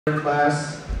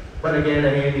class, but again, a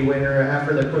handy winner, a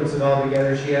heifer that puts it all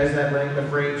together. She has that length of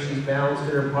frame, she's balanced in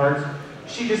her parts.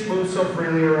 She just moves so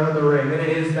freely around the ring, and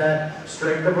it is that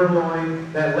strength of her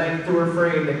loin, that length to her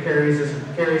frame that carries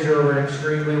her over an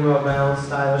extremely well-balanced,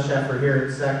 stylish heifer here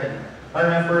in second. Our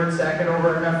heifer in second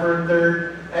over a heifer in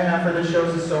third, a heifer that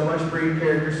shows us so much breed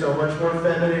character, so much more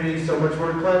femininity, so much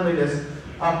more cleanliness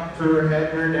up through her head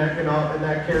and her neck, and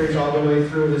that carries all the way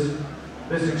through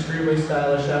this extremely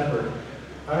stylish heifer.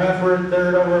 Our heifer in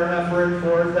third over our heifer in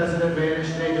fourth has an advantage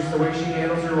today, just the way she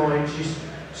handles her loin. She's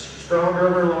stronger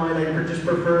over her loin. I just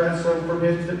prefer that slope from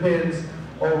hips to pins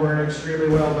over an extremely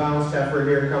well-balanced heifer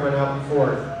here coming out in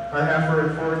fourth. Our heifer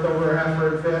in fourth over our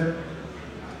heifer in fifth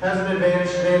has an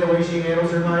advantage today the way she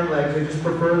handles her hind legs. I just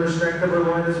prefer the strength of her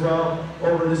loin as well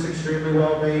over this extremely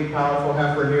well-made, powerful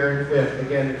heifer here in fifth.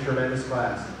 Again, a tremendous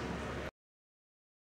class.